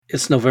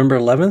It's November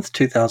 11th,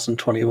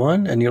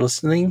 2021, and you're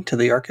listening to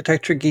the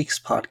Architecture Geeks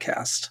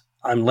podcast.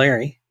 I'm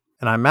Larry.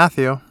 And I'm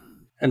Matthew.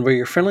 And we're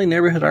your friendly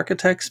neighborhood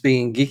architects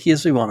being geeky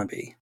as we want to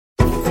be.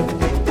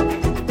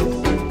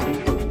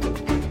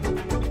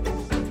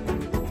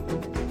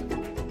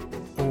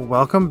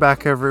 Welcome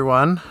back,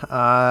 everyone.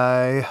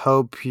 I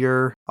hope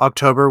your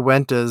October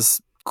went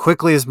as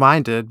quickly as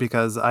mine did,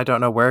 because I don't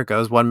know where it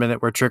goes. 1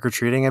 minute we're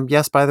trick-or-treating. And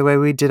yes, by the way,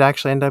 we did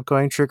actually end up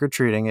going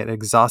trick-or-treating. It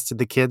exhausted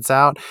the kids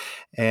out.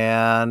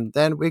 And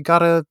then we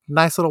got a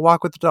nice little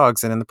walk with the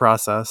dogs in the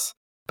process.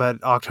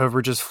 But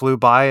October just flew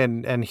by,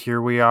 and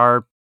here we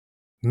are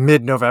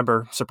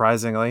mid-November,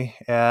 surprisingly.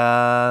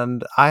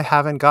 And I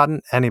haven't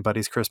gotten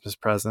anybody's Christmas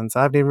presents.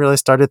 I haven't even really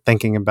started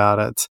thinking about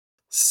it.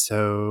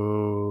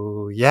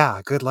 So,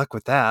 yeah, good luck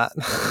with that.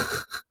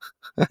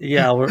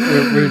 Yeah,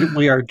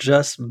 we are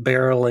just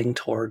barreling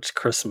towards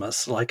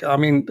Christmas.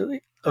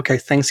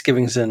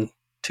 Thanksgiving's in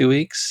 2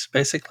 weeks,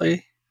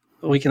 basically.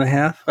 A week and a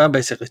half?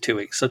 Basically 2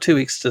 weeks. So 2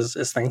 weeks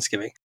is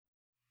Thanksgiving.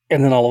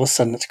 And then all of a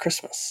sudden it's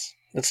Christmas.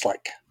 It's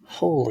like,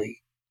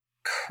 holy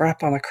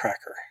crap on a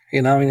cracker.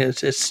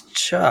 It's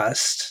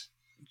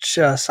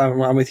just,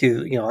 I'm with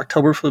you.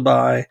 October flew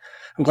by.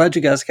 I'm glad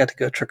you guys got to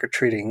go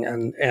trick-or-treating,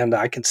 and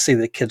I could see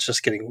the kids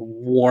just getting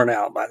worn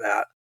out by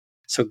that.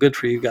 So good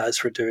for you guys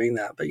for doing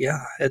that. But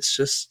yeah, it's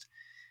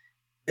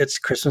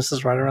Christmas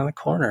is right around the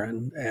corner,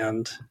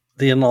 and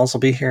the in-laws will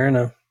be here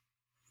in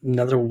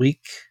another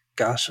week.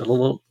 Gosh,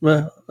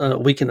 a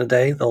week and a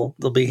day they'll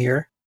be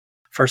here.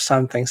 First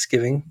time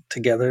Thanksgiving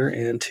together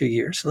in 2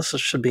 years. So this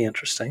should be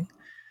interesting.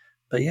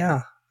 But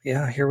yeah,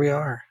 here we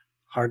are.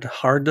 Hard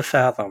to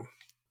fathom.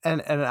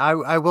 And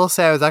I will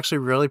say I was actually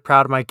really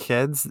proud of my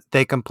kids.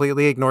 They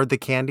completely ignored the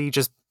candy,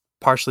 just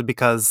partially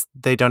because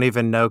they don't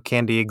even know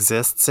candy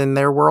exists in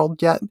their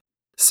world yet.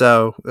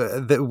 So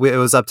it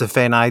was up to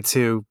Faye and I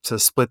to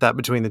split that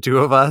between the two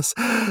of us.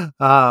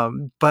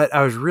 But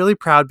I was really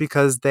proud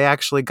because they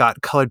actually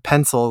got colored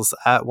pencils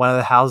at one of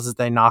the houses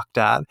they knocked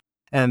at.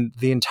 And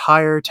the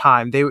entire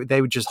time they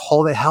would just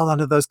held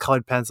onto those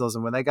colored pencils.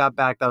 And when they got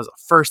back, that was the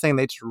first thing.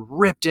 They just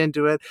ripped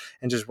into it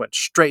and just went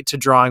straight to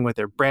drawing with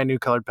their brand new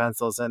colored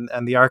pencils. And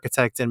the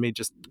architect in me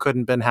just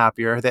couldn't have been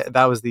happier.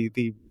 That was the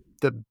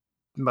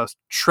most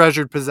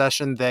treasured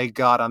possession they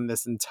got on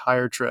this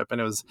entire trip. And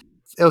it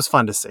was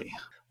fun to see.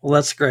 Well,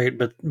 that's great.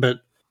 But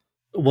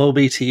woe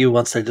be to you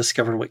once they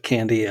discovered what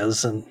candy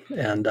is.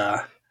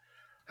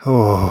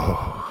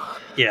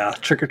 Yeah,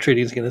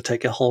 trick-or-treating is going to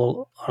take a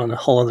whole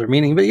other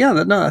meaning. But yeah,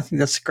 I think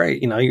that's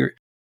great.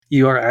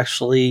 You are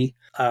actually,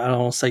 I don't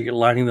want to say you're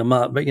lining them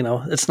up, but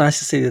it's nice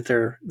to see that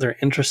they're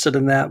interested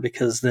in that,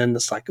 because then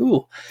it's like,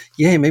 ooh,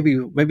 yay, maybe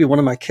one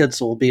of my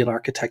kids will be an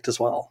architect as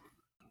well.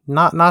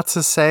 Not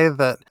to say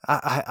that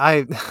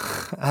I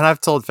and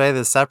I've told Faye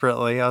this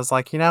separately. I was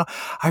like, I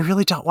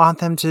really don't want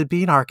them to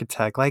be an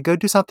architect. Like, go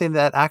do something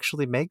that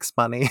actually makes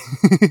money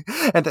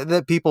and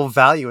that people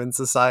value in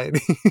society.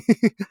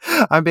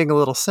 I'm being a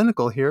little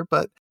cynical here,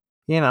 but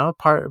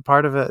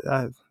part of it,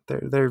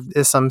 there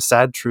is some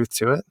sad truth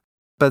to it.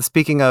 But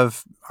speaking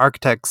of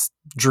architects'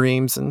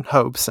 dreams and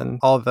hopes and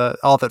all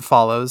that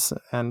follows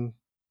and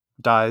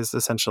dies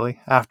essentially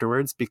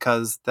afterwards,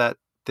 because that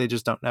they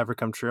just don't ever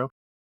come true.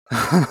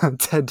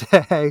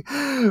 Today,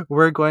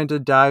 we're going to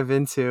dive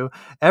into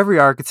every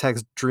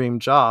architect's dream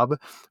job,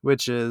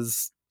 which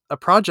is a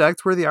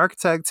project where the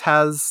architect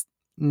has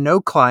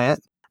no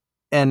client,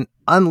 an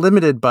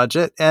unlimited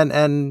budget,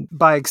 and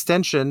by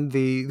extension,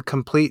 the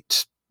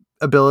complete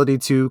ability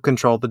to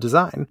control the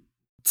design.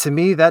 To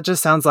me, that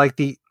just sounds like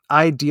the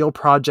ideal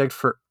project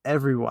for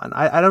everyone.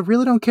 I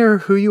really don't care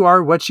who you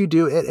are, what you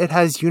do. It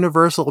has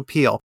universal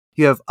appeal.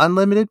 You have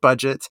unlimited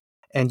budget,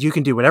 and you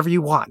can do whatever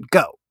you want.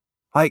 Go.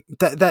 Like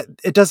that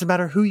it doesn't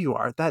matter who you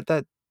are.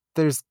 That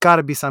there's got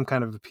to be some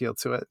kind of appeal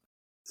to it.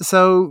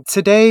 So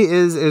today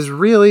is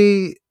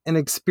really an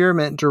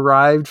experiment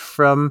derived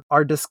from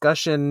our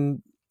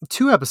discussion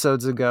 2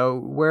 episodes ago,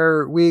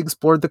 where we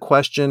explored the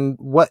question,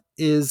 what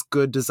is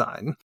good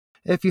design?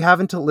 If you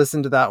haven't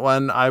listened to that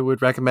one, I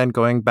would recommend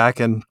going back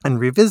and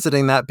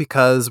revisiting that,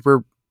 because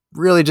we're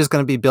really just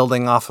going to be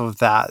building off of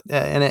that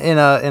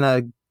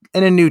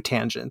in a new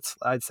tangent,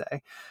 I'd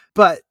say.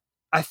 But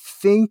I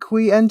think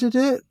we ended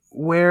it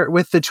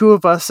with the two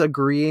of us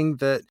agreeing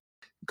that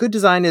good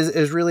design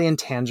is really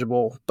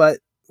intangible, but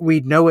we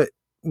know it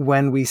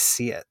when we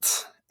see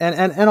it.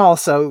 And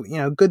also,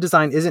 good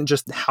design isn't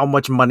just how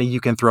much money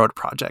you can throw at a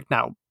project.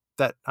 Now,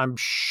 that I'm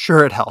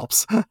sure it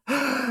helps.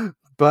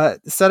 But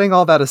setting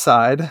all that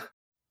aside,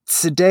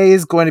 today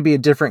is going to be a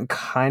different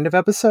kind of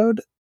episode.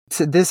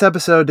 This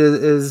episode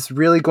is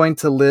really going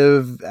to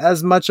live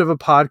as much of a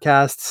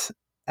podcast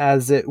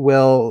as it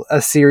will a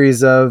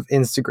series of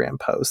Instagram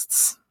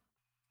posts.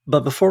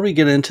 But before we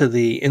get into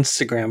the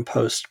Instagram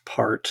post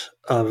part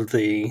of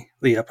the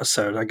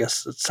episode, I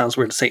guess it sounds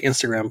weird to say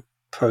Instagram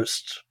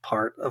post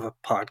part of a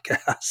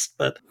podcast,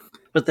 but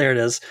there it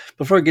is.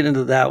 Before we get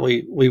into that,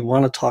 we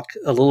want to talk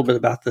a little bit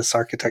about this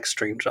architect's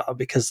dream job,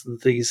 because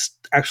these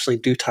actually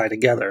do tie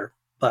together.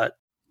 But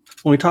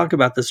when we talk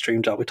about this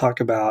dream job, we talk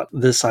about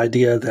this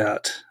idea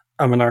that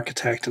I'm an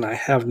architect and I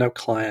have no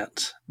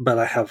client, but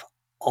I have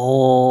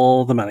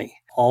all the money,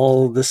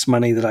 all this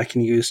money that I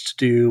can use to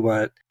do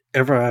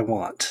whatever I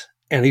want.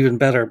 And even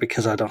better,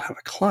 because I don't have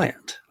a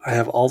client, I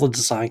have all the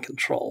design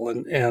control.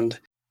 And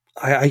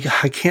I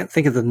can't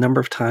think of the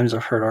number of times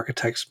I've heard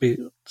architects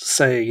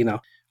say,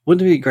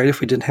 wouldn't it be great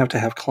if we didn't have to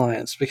have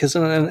clients? Because,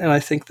 and I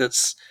think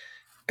that's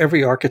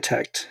every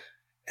architect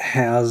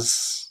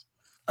has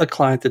a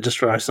client that just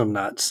drives them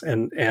nuts.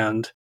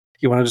 And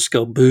you want to just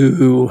go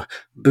boo,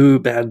 boo,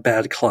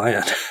 bad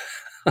client.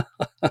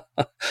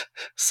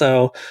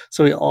 So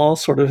we all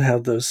sort of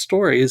have those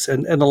stories,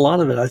 and a lot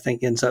of it I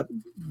think ends up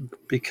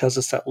because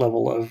it's that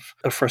level of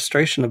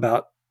frustration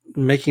about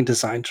making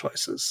design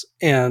choices.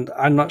 And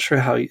I'm not sure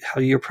how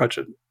you approach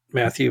it,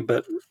 Matthew,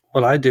 but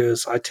what I do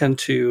is I tend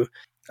to,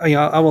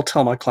 I will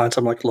tell my clients,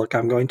 I'm like, look,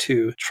 I'm going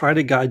to try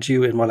to guide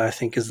you in what I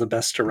think is the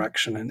best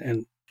direction,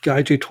 and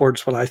guide you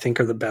towards what I think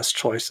are the best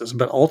choices.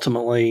 But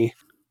ultimately,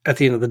 at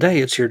the end of the day,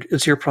 it's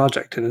your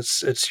project, and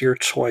it's your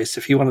choice.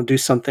 If you want to do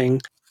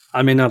something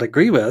I may not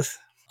agree with,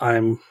 I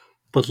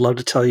would love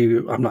to tell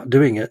you I'm not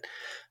doing it,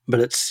 but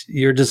it's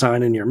your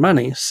design and your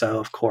money. So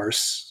of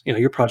course,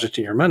 your project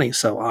and your money.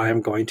 So I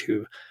am going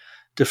to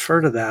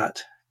defer to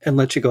that and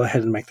let you go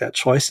ahead and make that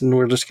choice. And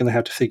we're just going to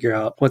have to figure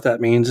out what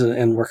that means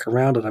and work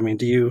around it. I mean,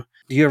 do you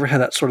ever have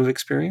that sort of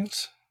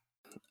experience?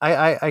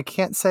 I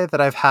can't say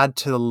that I've had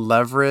to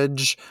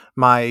leverage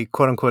my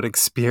quote unquote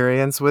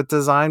experience with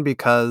design,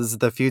 because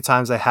the few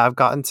times I have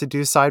gotten to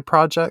do side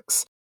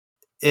projects,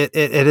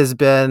 it has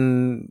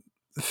been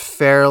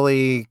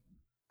fairly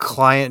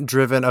client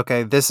driven.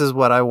 Okay, this is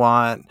what I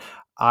want.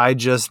 I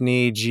just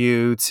need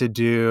you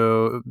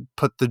to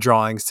put the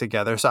drawings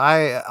together. So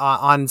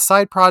on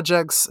side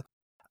projects,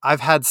 I've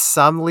had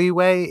some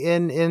leeway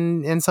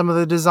in some of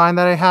the design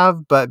that I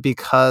have, but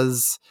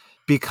because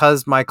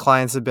my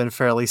clients have been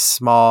fairly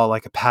small,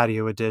 like a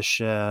patio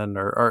edition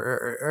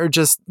or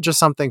just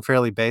something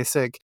fairly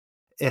basic,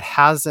 it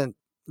hasn't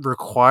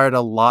required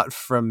a lot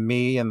from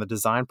me in the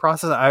design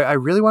process. I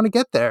really want to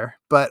get there,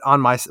 but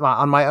on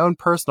my own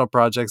personal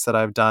projects that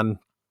I've done,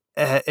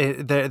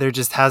 there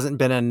just hasn't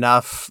been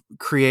enough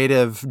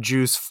creative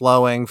juice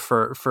flowing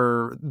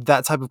for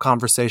that type of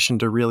conversation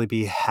to really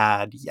be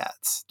had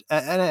yet.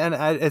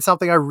 It's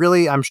something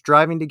I'm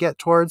striving to get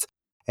towards,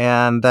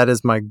 and that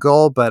is my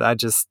goal. But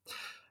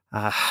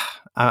uh,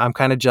 I'm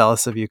kind of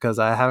jealous of you because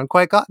I haven't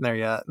quite gotten there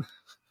yet.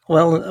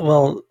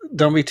 Well,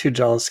 don't be too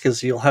jealous,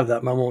 because you'll have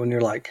that moment when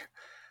you're like,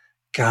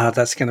 God,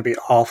 that's going to be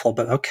awful,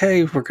 but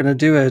okay, we're going to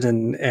do it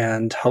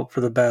and hope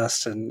for the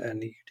best,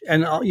 and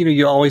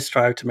you always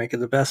strive to make it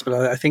the best. But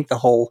I think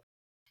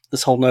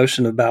this whole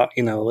notion about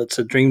it's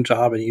a dream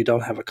job and you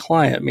don't have a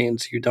client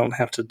means you don't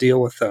have to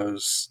deal with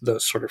those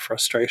sort of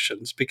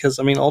frustrations, because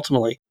I mean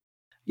ultimately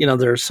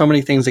there are so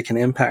many things that can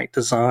impact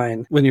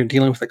design when you're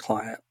dealing with a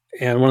client.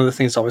 And one of the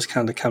things that always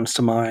kind of comes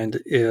to mind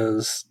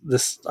is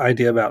this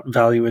idea about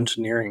value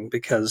engineering,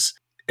 because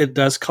it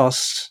does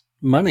cost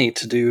money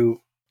to do.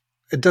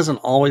 It doesn't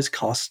always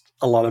cost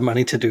a lot of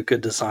money to do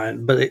good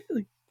design, but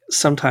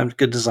sometimes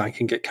good design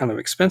can get kind of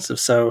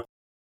expensive. So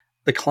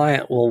the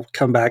client will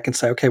come back and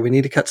say, okay, we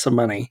need to cut some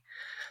money.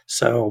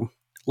 So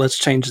let's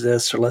change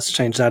this or let's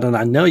change that. And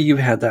I know you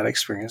had that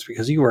experience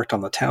because you worked on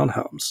the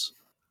townhomes.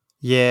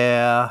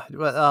 Yeah,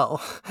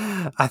 well,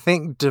 I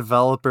think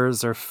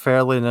developers are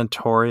fairly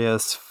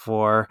notorious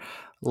for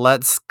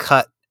let's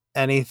cut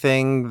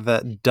anything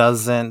that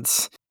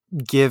doesn't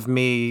give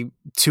me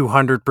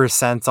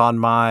 200% on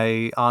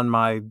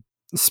my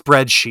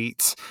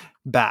spreadsheet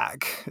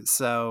back.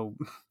 So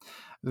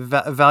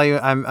value,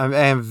 I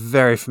am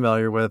very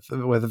familiar with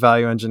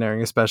value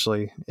engineering,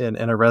 especially in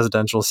a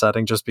residential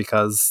setting, just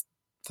because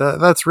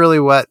that's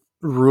really what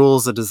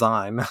rules a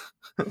design.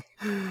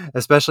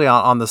 Especially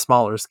on the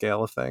smaller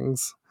scale of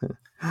things.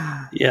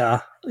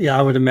 Yeah, yeah,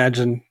 I would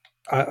imagine.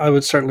 I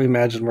would certainly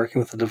imagine working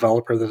with a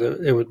developer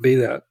that it would be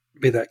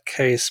that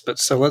case. But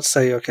so let's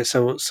say, okay,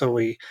 so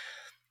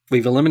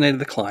we've eliminated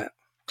the client.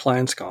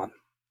 Client's gone.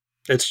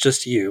 It's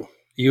just you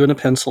and a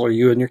pencil, or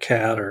you and your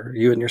cat, or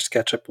you and your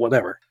SketchUp,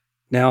 whatever.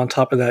 Now on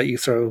top of that, you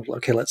throw,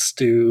 okay, let's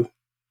do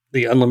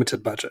the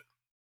unlimited budget,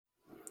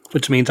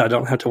 which means I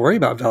don't have to worry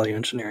about value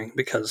engineering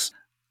because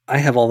I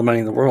have all the money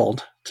in the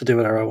world to do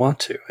whatever I want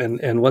to.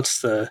 And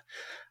what's the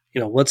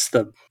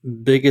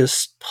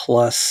biggest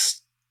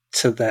plus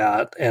to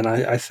that? And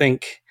I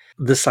think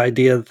this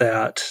idea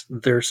that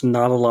there's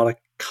not a lot of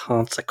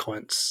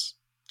consequence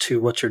to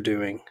what you're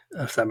doing,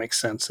 if that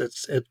makes sense.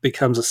 It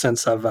becomes a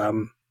sense of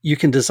you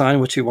can design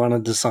what you want to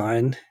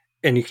design,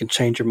 and you can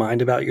change your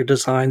mind about your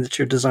design that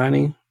you're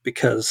designing,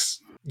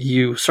 because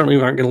you certainly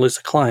aren't going to lose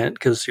a client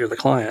because you're the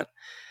client,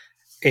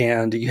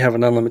 and you have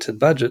an unlimited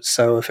budget.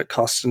 So if it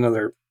costs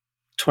another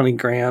 20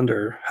 grand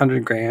or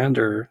 100 grand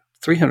or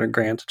 300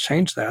 grand to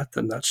change that,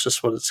 then that's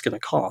just what it's going to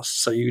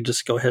cost. So you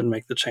just go ahead and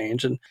make the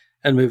change and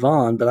move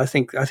on. But I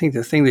think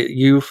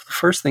the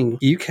first thing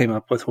you came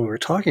up with when we were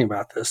talking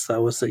about this,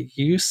 though, was that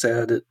you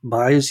said it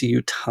buys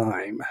you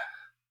time.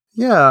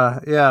 Yeah.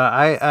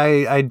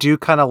 I do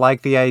kind of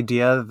like the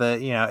idea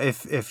that,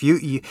 if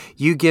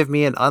you give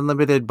me an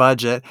unlimited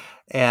budget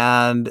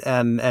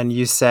and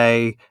you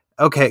say,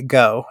 okay,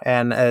 go.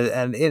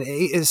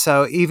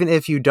 So even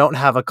if you don't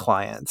have a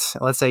client,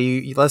 let's say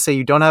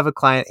you don't have a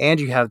client and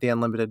you have the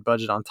unlimited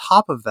budget on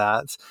top of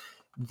that,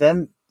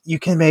 then you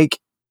can make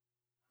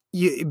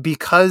you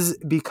because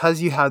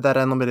you have that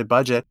unlimited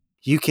budget,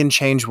 you can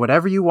change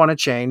whatever you want to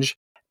change.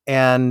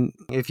 And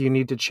if you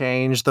need to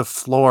change the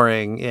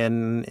flooring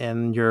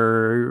in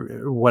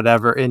your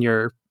whatever in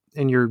your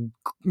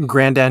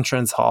grand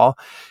entrance hall,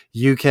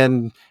 you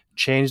can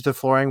change the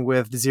flooring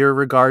with zero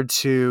regard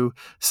to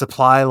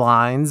supply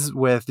lines,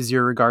 with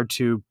zero regard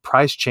to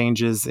price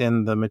changes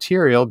in the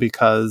material,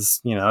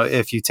 because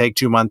if you take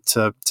 2 months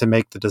to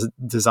make the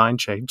design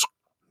change,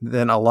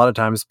 then a lot of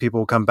times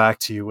people will come back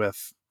to you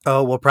with,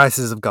 oh, well,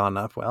 prices have gone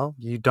up. Well,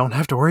 you don't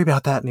have to worry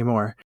about that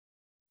anymore.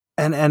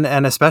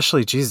 And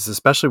especially, Jesus,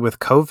 especially with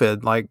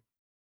COVID, like,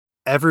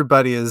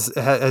 everybody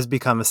has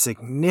become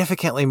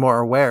significantly more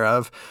aware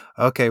of,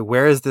 okay,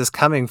 where is this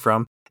coming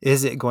from?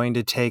 Is it going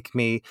to take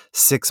me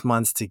 6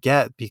 months to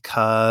get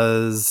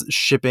because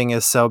shipping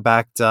is so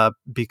backed up,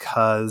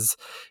 because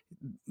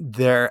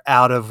they're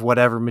out of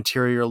whatever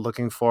material you're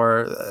looking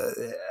for?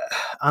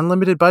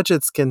 Unlimited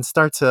budgets can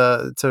start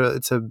to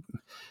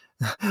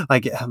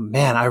like,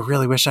 man, I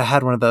really wish I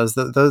had one of those.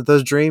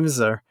 Those dreams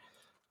are,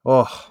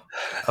 oh,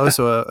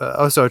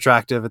 so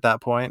attractive at that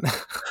point.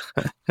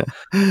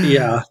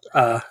 Yeah,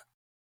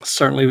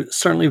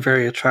 certainly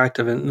very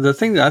attractive. And the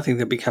thing that I think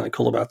that'd be kind of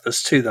cool about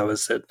this too, though,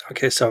 is that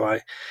okay, so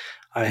I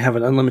have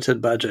an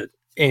unlimited budget,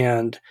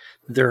 and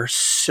there are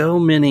so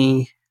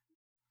many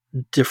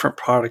different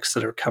products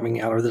that are coming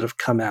out or that have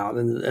come out,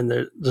 and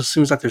there just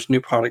seems like there's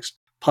new products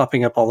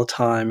popping up all the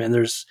time, and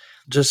there's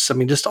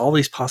just all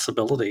these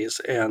possibilities,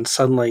 and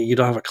suddenly you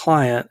don't have a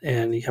client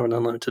and you have an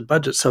unlimited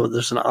budget, so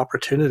there's an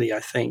opportunity, I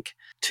think,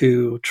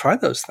 to try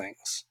those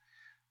things.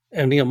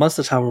 And most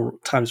of the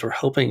times we're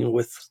hoping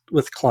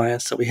with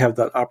clients that we have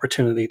that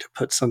opportunity to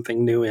put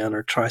something new in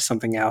or try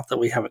something out that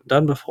we haven't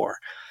done before.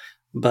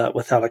 But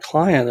without a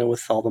client and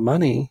with all the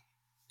money,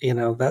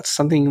 that's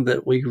something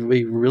that we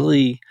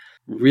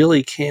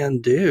really can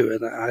do.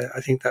 And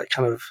I think that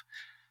kind of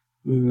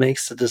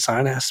makes the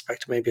design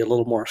aspect maybe a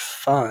little more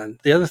fun.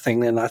 The other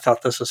thing, and I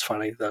thought this was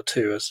funny though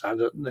too, is I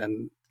don't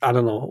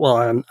know. Well,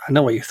 I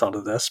know what you thought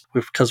of this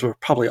because we're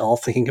probably all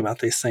thinking about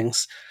these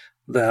things.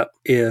 That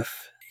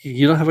if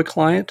you don't have a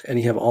client and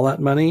you have all that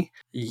money,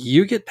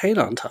 you get paid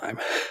on time.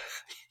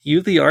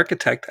 You, the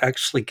architect,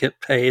 actually get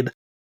paid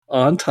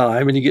on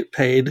time, and you get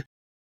paid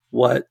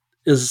what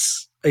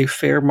is a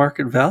fair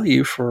market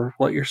value for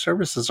what your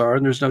services are.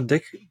 And there's no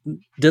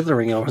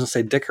dithering. I was going to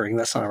say dickering.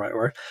 That's not the right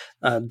word.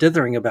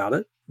 Dithering about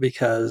it,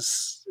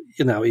 because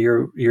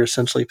you're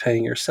essentially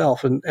paying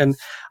yourself. And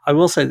I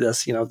will say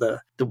this.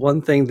 The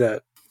one thing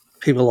that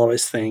people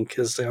always think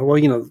is,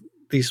 well,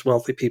 these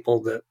wealthy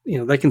people that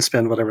they can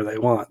spend whatever they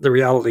want. The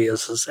reality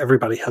is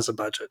everybody has a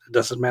budget. It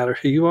doesn't matter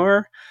who you are.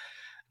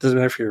 It doesn't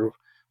matter if you're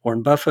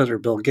Warren Buffett or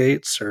Bill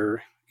Gates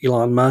or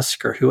Elon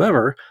Musk or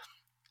whoever.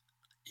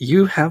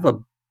 You have a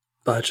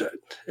budget.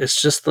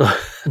 It's just the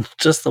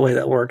just the way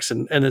that works,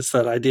 and it's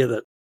that idea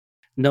that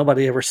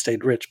nobody ever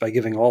stayed rich by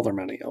giving all their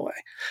money away.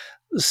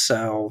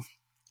 So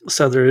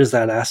there is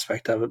that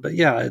aspect of it. But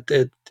yeah,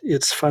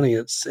 it's funny.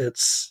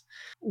 It's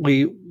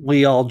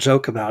we all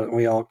joke about it, and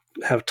we all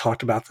have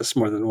talked about this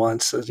more than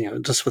once,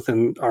 just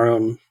within our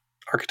own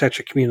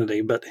architecture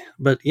community. But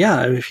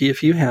yeah, if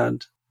you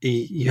had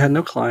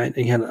no client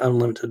and you had an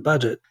unlimited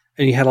budget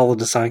and you had all the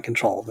design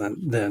control,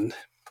 then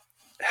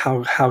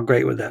how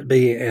great would that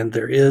be? And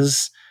there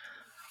is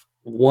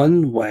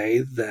one way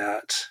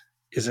that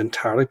is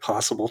entirely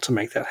possible to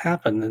make that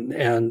happen,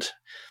 and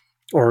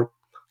or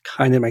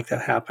kind of make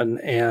that happen,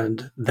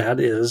 and that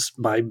is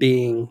by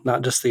being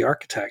not just the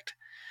architect,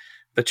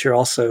 but you're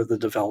also the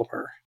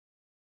developer.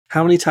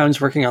 How many times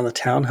working on the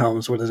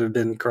townhomes would it have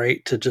been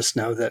great to just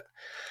know that,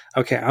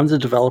 okay, I'm the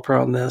developer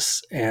on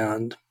this,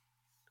 and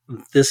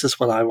this is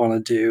what I want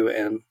to do,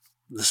 and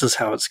this is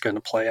how it's going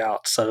to play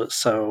out.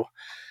 So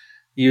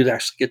you'd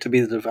actually get to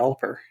be the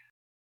developer.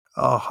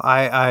 Oh,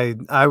 I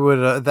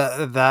would,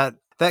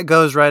 that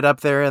goes right up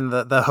there in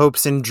the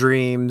hopes and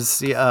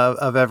dreams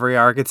of every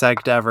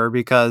architect ever,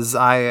 because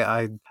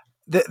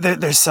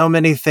there's so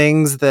many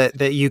things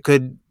that you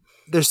could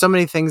there's so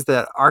many things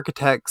that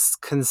architects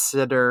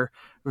consider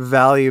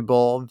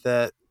valuable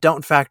that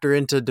don't factor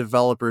into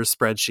developers'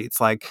 spreadsheets,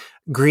 like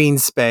green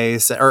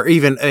space or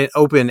even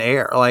open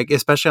air, like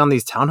especially on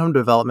these townhome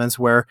developments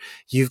where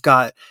you've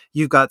got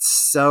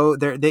so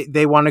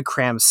they want to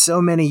cram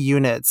so many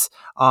units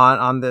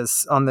on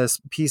this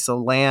piece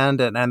of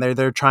land, and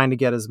they're trying to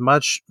get as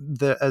much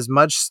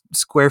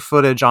square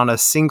footage on a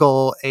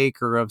single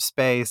acre of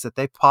space that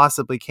they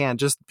possibly can,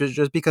 just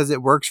because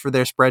it works for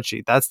their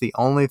spreadsheet. That's the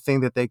only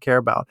thing that they care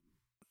about.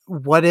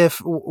 What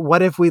if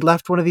we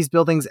left one of these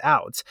buildings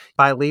out?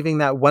 By leaving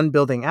that one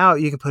building out,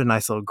 you can put a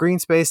nice little green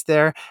space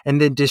there, and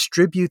then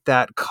distribute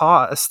that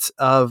cost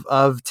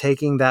of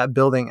taking that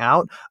building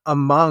out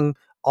among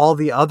all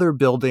the other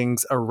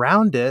buildings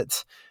around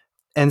it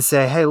and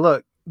say, hey,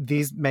 look,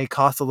 these may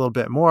cost a little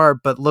bit more,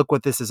 but look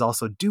what this is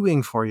also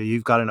doing for you.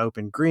 You've got an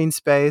open green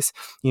space.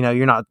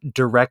 You're not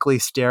directly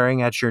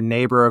staring at your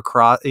neighbor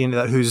across,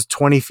 who's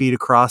 20 feet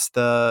across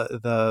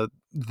the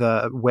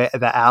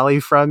alley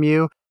from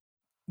you.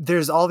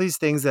 There's all these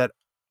things that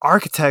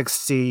architects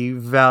see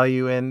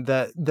value in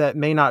that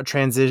may not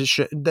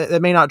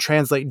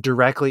translate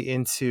directly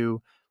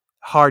into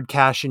hard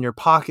cash in your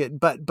pocket,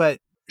 but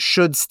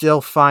should still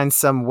find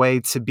some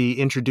way to be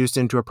introduced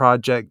into a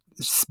project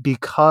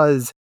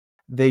because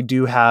they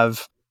do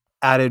have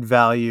added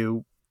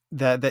value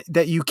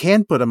that you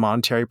can put a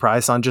monetary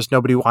price on, just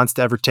nobody wants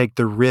to ever take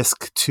the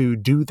risk to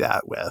do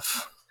that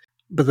with.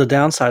 But the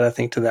downside, I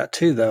think, to that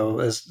too, though,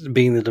 is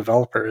being the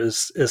developer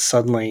is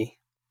suddenly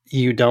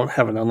you don't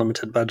have an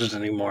unlimited budget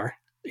anymore.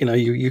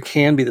 You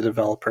can be the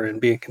developer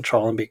and be in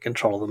control of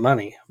the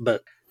money,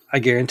 but I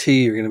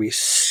guarantee you're going to be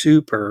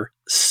super,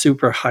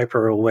 super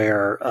hyper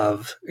aware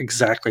of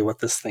exactly what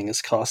this thing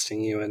is costing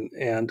you.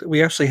 And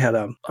we actually had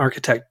an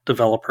architect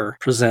developer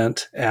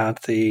present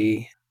at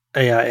the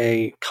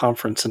AIA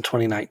conference in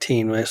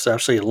 2019. It was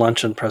actually a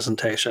luncheon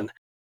presentation.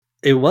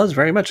 It was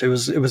very much, it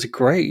was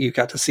great. You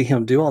got to see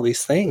him do all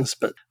these things,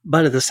 but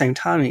at the same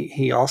time,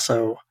 he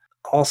also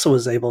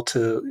was able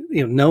to,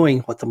 knowing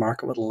what the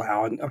market would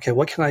allow, and okay,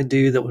 what can I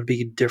do that would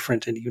be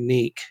different and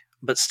unique,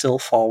 but still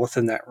fall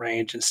within that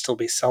range and still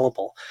be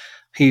sellable.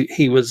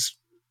 He was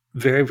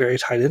very, very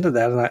tied into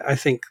that, and I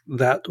think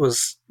that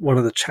was one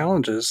of the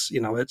challenges.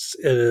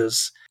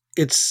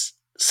 It's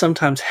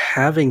sometimes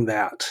having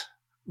that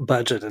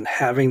budget and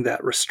having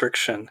that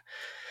restriction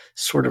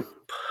sort of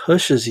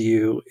pushes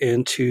you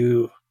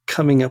into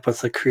coming up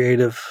with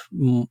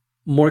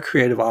more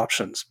creative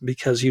options,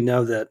 because you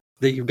know that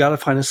you've got to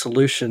find a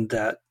solution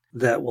that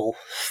will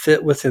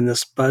fit within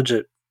this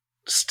budget,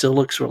 still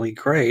looks really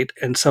great.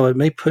 And so it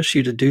may push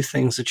you to do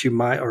things that you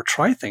might, or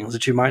try things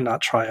that you might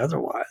not try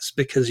otherwise,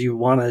 because you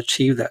want to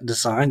achieve that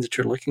design that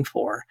you're looking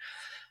for,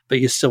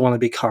 but you still want to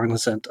be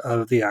cognizant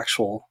of the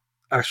actual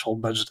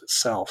budget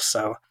itself.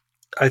 So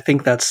I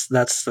think that's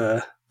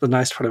the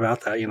nice part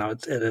about that.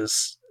 It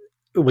is,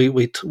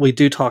 we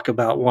do talk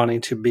about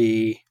wanting to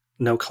be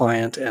no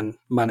client and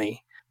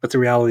money, but the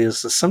reality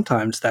is that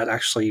sometimes that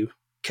actually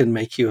can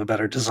make you a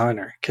better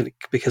designer,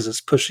 because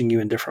it's pushing you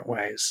in different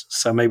ways.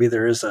 So maybe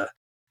there is a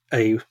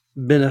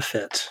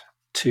benefit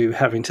to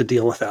having to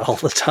deal with that all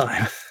the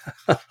time.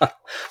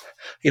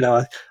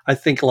 I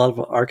think a lot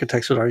of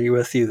architects would argue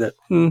with you that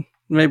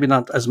maybe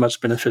not as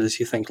much benefit as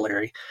you think,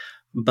 Larry,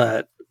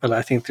 but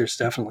I think there's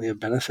definitely a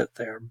benefit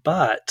there.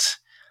 But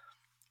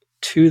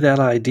to that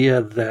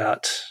idea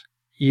that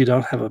you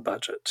don't have a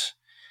budget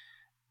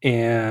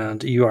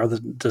and you are the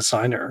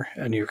designer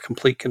and you're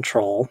complete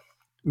control,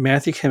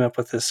 Matthew came up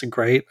with this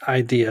great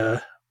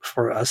idea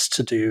for us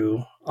to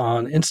do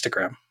on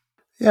Instagram.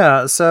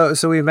 Yeah, so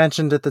we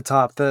mentioned at the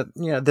top that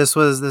this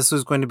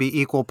was going to be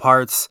equal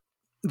parts.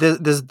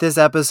 This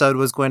episode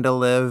was going to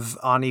live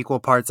on equal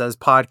parts as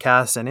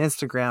podcast and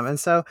Instagram, and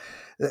so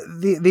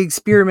the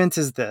experiment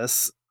is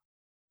this: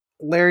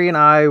 Larry and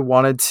I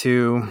wanted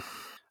to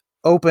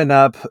open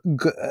up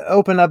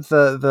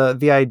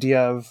the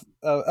idea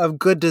of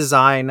good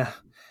design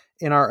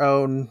in our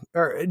own,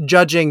 or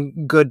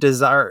judging good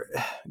design,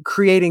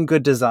 creating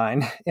good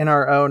design in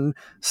our own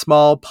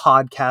small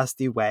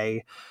podcasty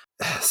way.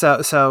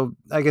 So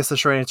I guess the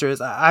short answer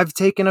is I've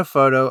taken a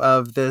photo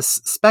of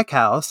this spec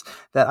house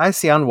that I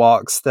see on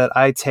walks that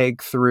I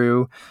take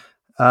through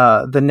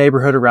the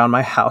neighborhood around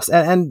my house.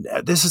 And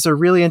this is a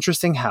really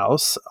interesting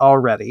house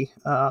already.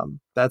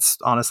 That's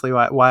honestly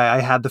why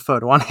I had the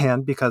photo on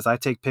hand, because I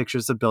take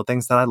pictures of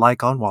buildings that I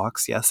like on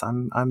walks. Yes,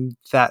 I'm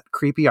that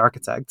creepy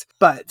architect.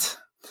 But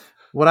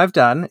what I've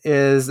done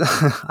is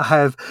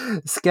I've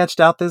sketched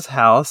out this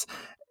house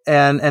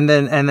and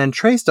then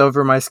traced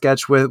over my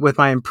sketch with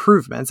my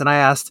improvements. And I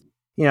asked,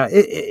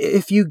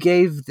 if you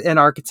gave an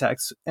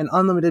architect an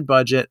unlimited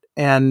budget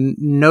and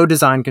no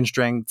design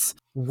constraints,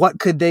 what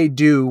could they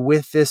do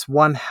with this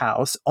one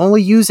house?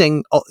 You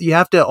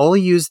have to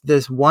only use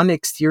this one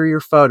exterior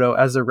photo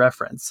as a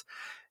reference.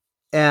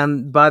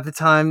 And by the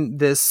time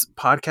this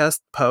podcast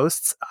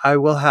posts, I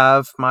will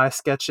have my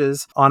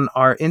sketches on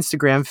our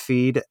Instagram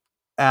feed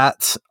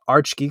at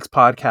Geeks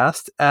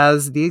Podcast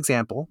as the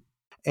example.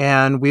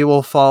 And we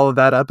will follow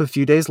that up a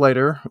few days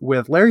later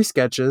with Larry's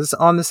sketches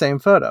on the same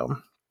photo.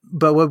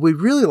 But what we'd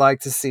really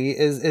like to see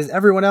is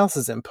everyone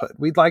else's input.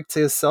 We'd like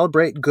to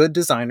celebrate good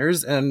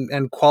designers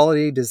and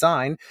quality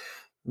design,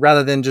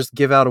 rather than just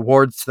give out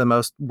awards to the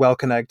most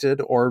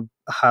well-connected or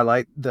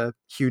highlight the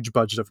huge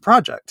budget of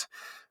project.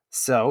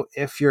 So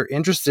if you're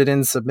interested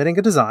in submitting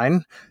a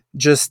design,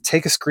 just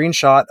take a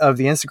screenshot of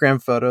the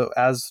Instagram photo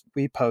as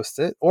we post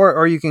it,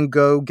 or you can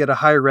go get a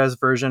higher res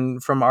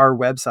version from our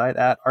website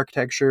at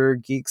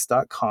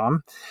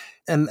architecturegeeks.com.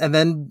 And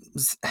then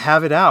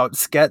have it out.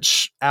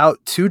 Sketch out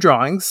 2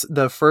 drawings.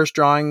 The first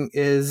drawing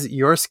is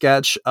your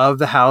sketch of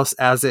the house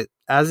as it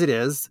as it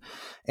is.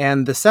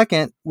 And the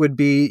second would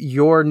be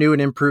your new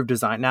and improved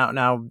design.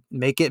 Now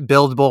make it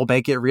buildable,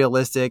 make it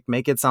realistic,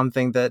 make it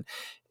something that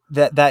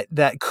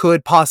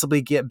could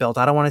possibly get built.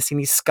 I don't want to see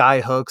any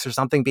sky hooks or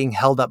something being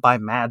held up by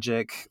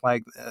magic.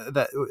 Like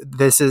that.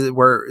 This is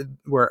we're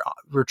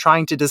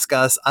trying to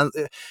discuss.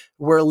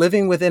 We're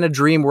living within a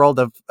dream world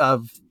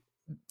of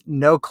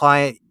no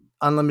client,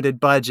 unlimited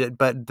budget,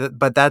 but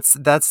that's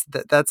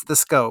the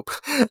scope.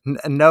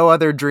 No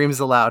other dreams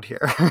allowed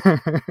here.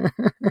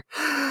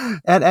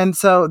 And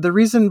so the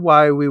reason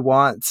why we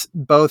want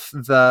both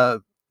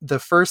the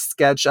first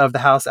sketch of the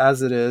house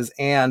as it is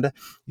and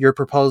your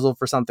proposal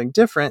for something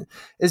different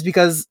is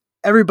because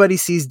everybody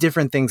sees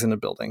different things in a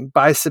building.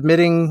 By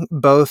submitting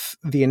both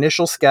the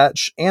initial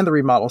sketch and the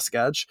remodel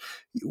sketch,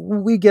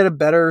 we get a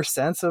better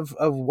sense of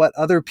what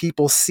other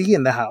people see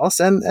in the house,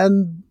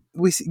 and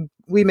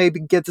we maybe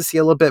get to see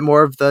a little bit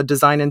more of the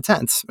design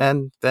intent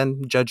and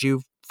then judge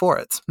you for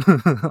it,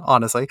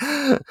 honestly.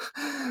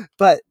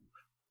 But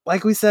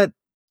like we said,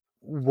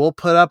 we'll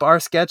put up our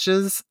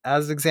sketches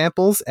as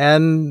examples,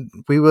 and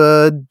we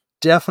would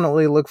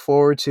definitely look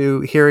forward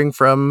to hearing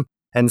from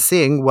and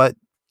seeing what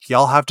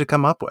y'all have to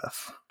come up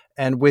with.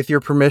 And with your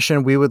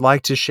permission, we would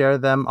like to share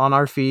them on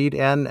our feed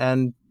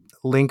and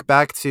link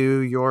back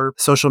to your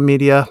social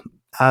media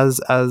as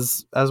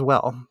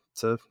well,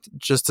 to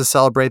just to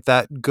celebrate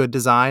that good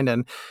design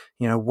and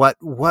what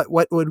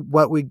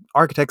we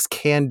architects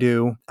can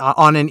do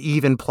on an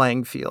even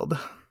playing field.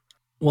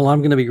 Well,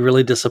 I'm going to be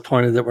really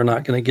disappointed that we're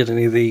not going to get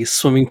any of the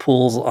swimming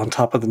pools on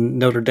top of the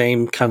Notre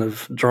Dame kind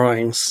of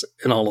drawings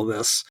in all of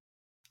this.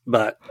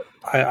 But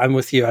I'm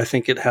with you. I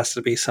think it has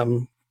to be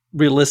some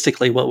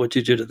realistically, what would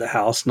you do to the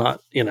house?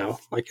 Not,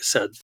 like you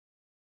said,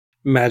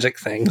 magic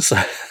things.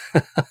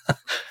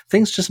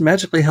 Things just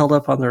magically held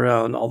up on their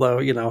own. Although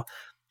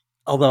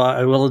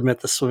I will admit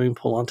the swimming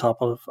pool on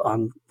top of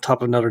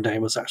Notre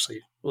Dame was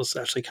actually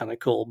kind of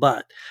cool.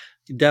 But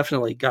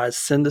definitely, guys,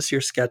 send us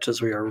your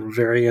sketches. We are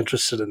very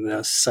interested in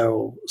this.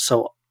 So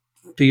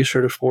be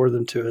sure to forward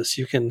them to us.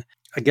 You could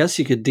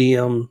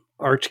DM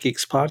Arch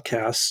Geeks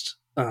Podcast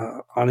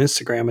on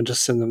Instagram and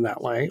just send them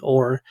that way.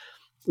 Or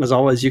as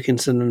always, you can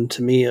send them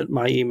to me at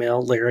my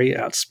email,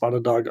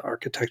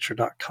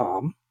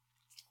 larry@spotteddogarchitecture.com.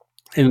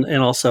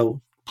 And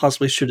also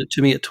possibly shoot it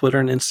to me at Twitter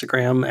and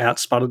Instagram at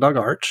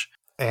spotteddogarch.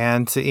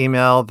 And to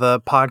email the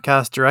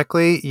podcast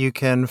directly, you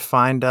can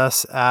find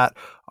us at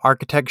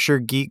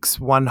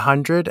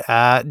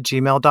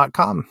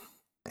architecturegeeks100@gmail.com.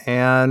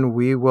 And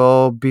we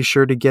will be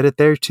sure to get it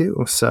there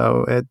too.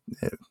 So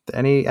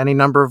any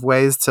number of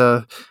ways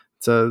to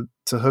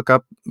hook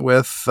up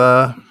with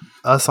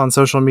us on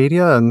social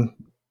media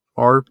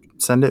or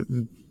send it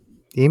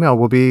email.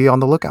 We'll be on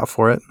the lookout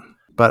for it.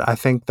 But I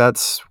think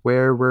that's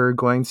where we're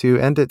going to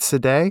end it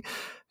today.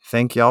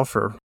 Thank y'all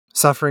for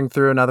suffering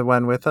through another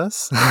one with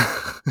us.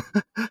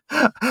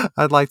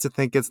 I'd like to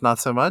think it's not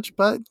so much,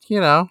 but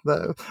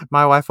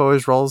my wife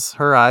always rolls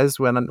her eyes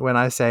when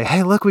I say,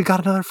 "Hey, look, we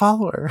got another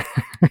follower."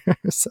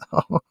 So,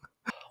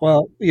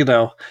 well,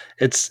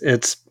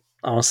 it's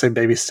I want to say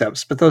baby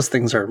steps, but those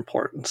things are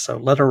important. So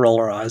let her roll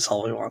her eyes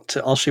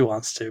all she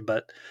wants to.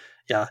 But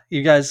yeah,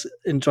 you guys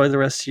enjoy the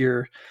rest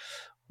of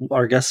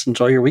our guests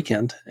enjoy your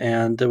weekend,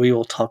 and we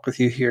will talk with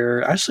you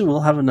here. Actually,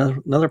 we'll have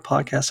another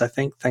podcast, I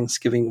think,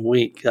 Thanksgiving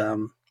week.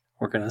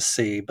 We're going to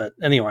see. But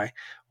anyway,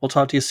 we'll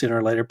talk to you sooner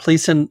or later.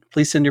 Please send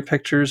your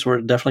pictures. We're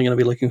definitely going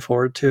to be looking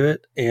forward to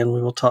it, and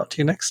we will talk to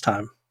you next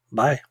time.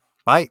 Bye.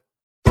 Bye.